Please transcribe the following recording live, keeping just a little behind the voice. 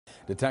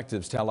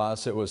Detectives tell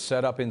us it was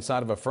set up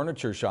inside of a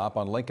furniture shop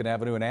on Lincoln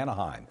Avenue in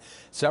Anaheim.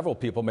 Several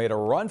people made a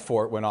run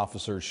for it when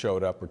officers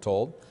showed up, we're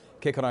told.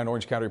 KCAL 9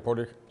 Orange County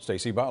reporter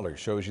Stacy Butler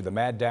shows you the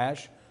mad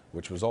dash,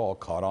 which was all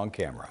caught on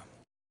camera.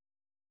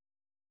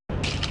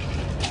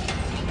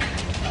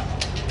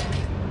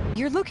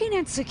 You're looking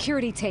at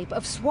security tape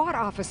of SWAT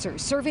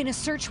officers serving a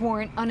search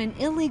warrant on an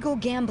illegal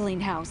gambling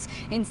house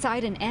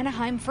inside an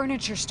Anaheim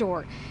furniture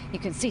store. You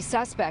can see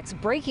suspects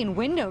breaking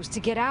windows to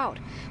get out,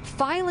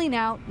 filing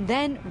out,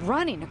 then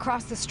running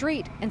across the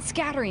street and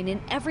scattering in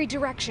every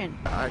direction.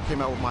 I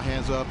came out with my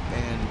hands up,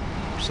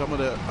 and some of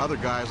the other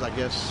guys, I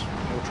guess,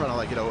 were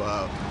trying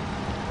to,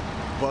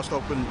 bust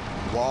open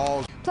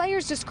walls.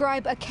 Players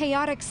describe a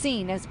chaotic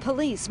scene as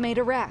police made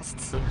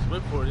arrests.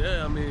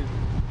 Yeah, I mean,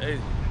 hey,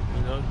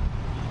 you know,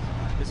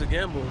 it's a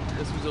gamble.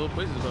 This was the whole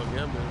place is about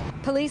gambling.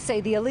 Police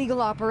say the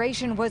illegal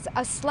operation was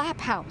a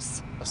slap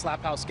house. A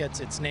slap house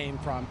gets its name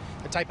from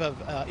the type of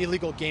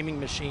illegal gaming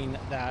machine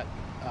that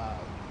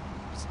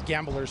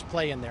gamblers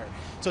play in there.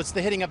 So it's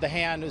the hitting of the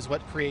hand is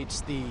what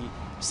creates the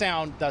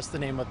sound, thus the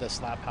name of the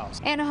slap house.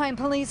 Anaheim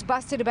police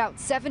busted about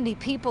 70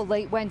 people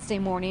late Wednesday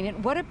morning at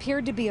what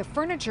appeared to be a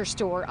furniture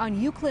store on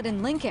Euclid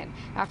and Lincoln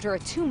after a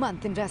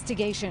 2-month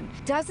investigation.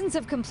 Dozens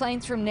of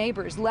complaints from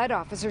neighbors led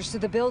officers to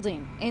the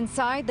building.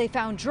 Inside, they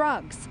found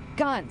drugs,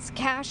 guns,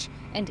 cash,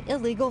 and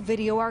illegal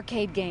video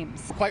arcade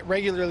games. Quite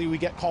regularly, we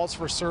get calls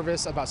for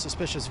service about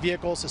suspicious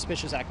vehicles,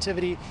 suspicious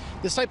activity.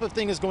 This type of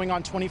thing is going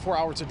on 24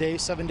 hours a day,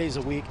 7 days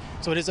a week,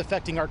 so it is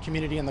affecting our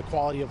community and the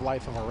quality of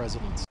life of our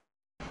residents.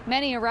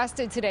 Many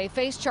arrested today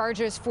face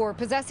charges for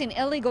possessing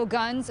illegal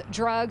guns,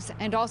 drugs,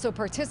 and also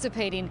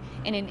participating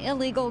in an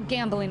illegal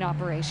gambling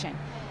operation.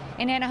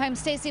 In Anaheim,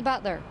 Stacy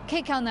Butler,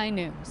 KCAL 9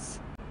 News.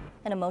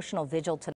 An emotional vigil tonight.